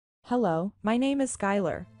Hello, my name is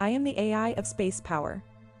Skylar. I am the AI of Space Power.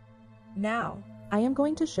 Now, I am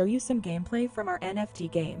going to show you some gameplay from our NFT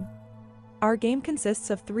game. Our game consists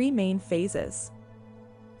of three main phases.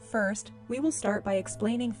 First, we will start by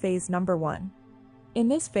explaining phase number 1. In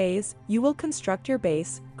this phase, you will construct your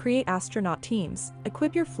base, create astronaut teams,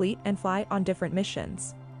 equip your fleet and fly on different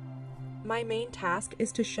missions. My main task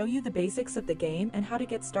is to show you the basics of the game and how to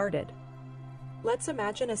get started. Let's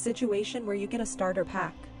imagine a situation where you get a starter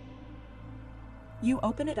pack. You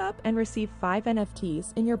open it up and receive 5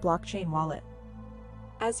 NFTs in your blockchain wallet.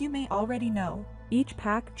 As you may already know, each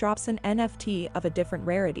pack drops an NFT of a different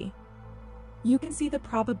rarity. You can see the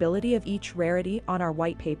probability of each rarity on our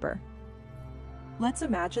white paper. Let's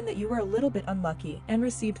imagine that you were a little bit unlucky and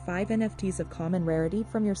received 5 NFTs of common rarity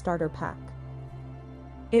from your starter pack.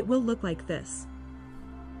 It will look like this.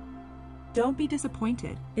 Don't be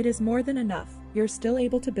disappointed, it is more than enough. You're still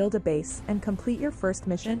able to build a base and complete your first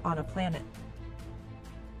mission on a planet.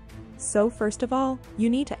 So first of all, you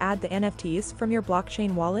need to add the NFTs from your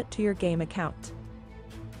blockchain wallet to your game account.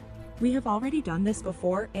 We have already done this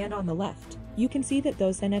before, and on the left, you can see that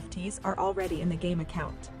those NFTs are already in the game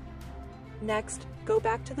account. Next, go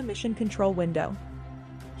back to the mission control window.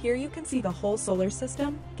 Here you can see the whole solar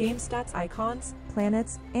system, game stats icons,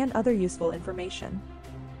 planets, and other useful information.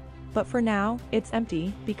 But for now, it's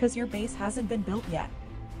empty because your base hasn't been built yet.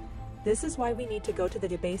 This is why we need to go to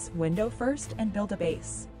the base window first and build a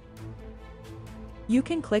base. You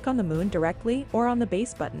can click on the moon directly or on the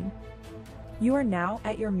base button. You are now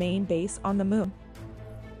at your main base on the moon.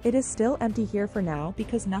 It is still empty here for now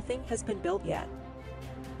because nothing has been built yet.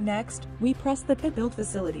 Next, we press the Build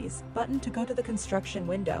Facilities button to go to the construction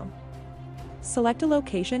window. Select a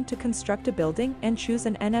location to construct a building and choose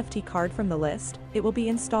an NFT card from the list. It will be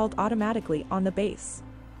installed automatically on the base.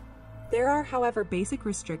 There are, however, basic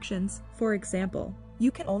restrictions. For example, you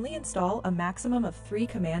can only install a maximum of 3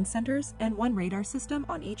 command centers and 1 radar system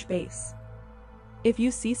on each base. If you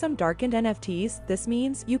see some darkened NFTs, this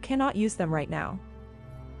means you cannot use them right now.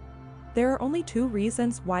 There are only 2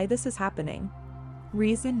 reasons why this is happening.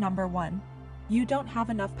 Reason number 1, you don't have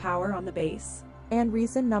enough power on the base. And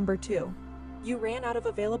reason number 2, you ran out of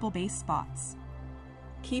available base spots.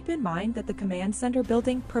 Keep in mind that the command center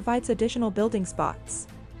building provides additional building spots.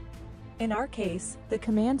 In our case, the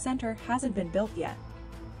command center hasn't been built yet.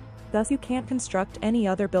 Thus you can't construct any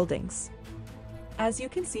other buildings. As you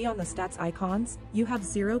can see on the stats icons, you have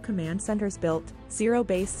 0 command centers built, 0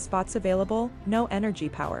 base spots available, no energy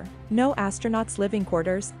power, no astronauts living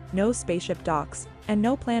quarters, no spaceship docks, and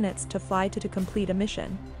no planets to fly to complete a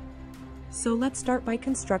mission. So let's start by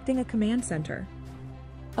constructing a command center.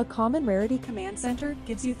 A common rarity command center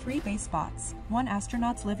gives you 3 base spots, 1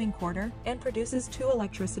 astronaut's living quarter, and produces 2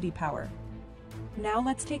 electricity power. Now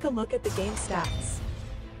let's take a look at the game stats.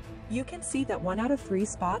 You can see that 1 out of 3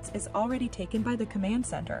 spots is already taken by the command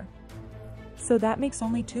center. So that makes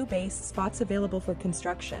only 2 base spots available for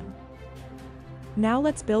construction. Now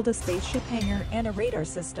let's build a spaceship hangar and a radar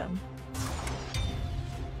system.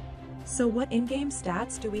 So what in-game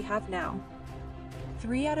stats do we have now?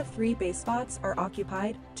 3 out of 3 base spots are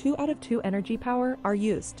occupied, 2 out of 2 energy power are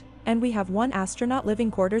used, and we have 1 astronaut living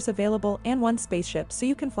quarters available and 1 spaceship so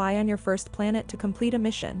you can fly on your first planet to complete a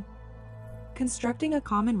mission. Constructing a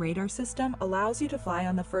common radar system allows you to fly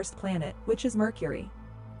on the first planet, which is Mercury.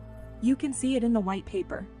 You can see it in the white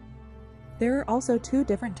paper. There are also 2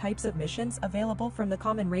 different types of missions available from the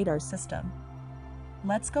common radar system.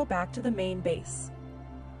 Let's go back to the main base.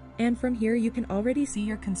 And from here you can already see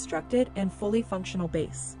your constructed and fully functional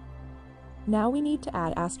base. Now we need to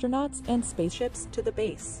add astronauts and spaceships to the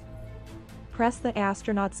base. Press the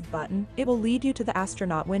astronauts button, it will lead you to the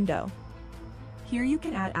astronaut window. Here you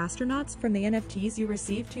can add astronauts from the NFTs you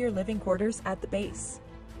receive to your living quarters at the base.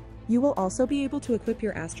 You will also be able to equip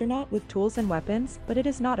your astronaut with tools and weapons, but it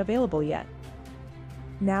is not available yet.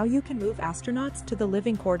 Now you can move astronauts to the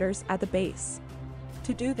living quarters at the base.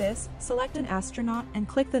 To do this, select an astronaut and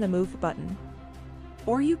click the Move button.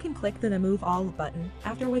 Or you can click the Move All button,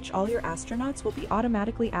 after which all your astronauts will be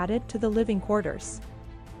automatically added to the living quarters.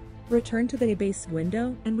 Return to the base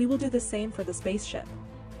window and we will do the same for the spaceship.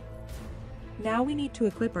 Now we need to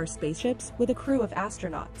equip our spaceships with a crew of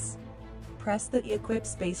astronauts. Press the Equip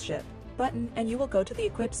Spaceship button and you will go to the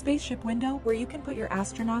Equip Spaceship window where you can put your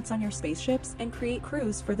astronauts on your spaceships and create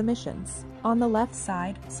crews for the missions. On the left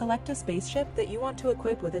side, select a spaceship that you want to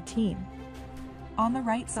equip with a team. On the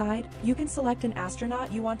right side, you can select an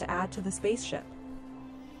astronaut you want to add to the spaceship.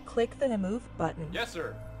 Click the Move button. Yes,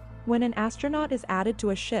 sir. When an astronaut is added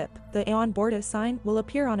to a ship, the On Board sign will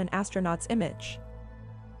appear on an astronaut's image.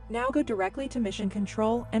 Now go directly to mission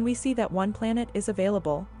control and we see that one planet is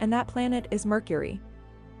available, and that planet is Mercury.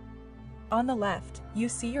 On the left, you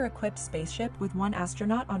see your equipped spaceship with one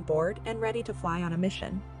astronaut on board and ready to fly on a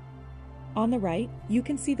mission. On the right, you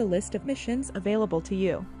can see the list of missions available to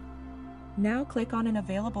you. Now click on an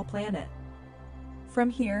available planet. From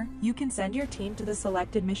here, you can send your team to the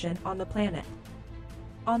selected mission on the planet.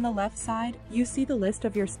 On the left side, you see the list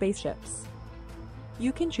of your spaceships.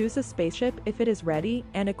 You can choose a spaceship if it is ready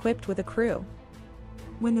and equipped with a crew.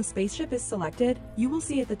 When the spaceship is selected, you will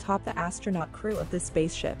see at the top the astronaut crew of this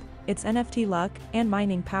spaceship, its NFT luck, and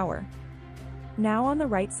mining power. Now on the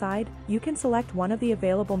right side, you can select one of the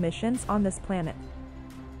available missions on this planet.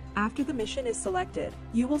 After the mission is selected,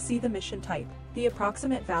 you will see the mission type, the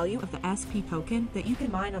approximate value of the SP token that you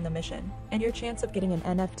can mine on the mission, and your chance of getting an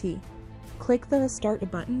NFT. Click the Start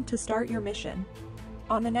button to start your mission.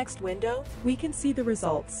 On the next window, we can see the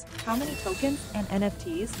results, how many tokens and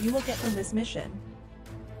NFTs you will get from this mission.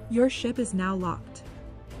 Your ship is now locked.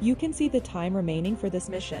 You can see the time remaining for this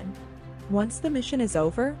mission. Once the mission is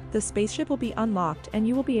over, the spaceship will be unlocked and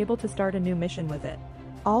you will be able to start a new mission with it.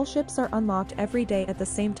 All ships are unlocked every day at the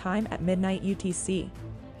same time at midnight UTC.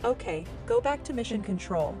 Okay, go back to mission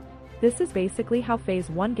control. This is basically how Phase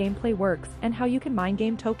 1 gameplay works and how you can mine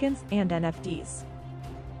game tokens and NFTs.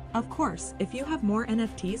 Of course, if you have more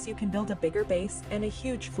NFTs you can build a bigger base and a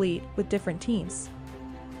huge fleet with different teams.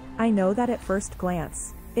 I know that at first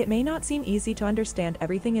glance, it may not seem easy to understand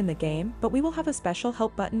everything in the game, but we will have a special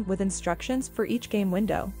help button with instructions for each game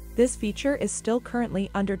window. This feature is still currently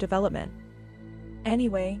under development.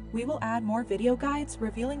 Anyway, we will add more video guides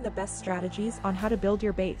revealing the best strategies on how to build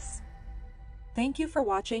your base. Thank you for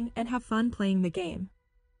watching and have fun playing the game.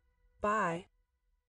 Bye.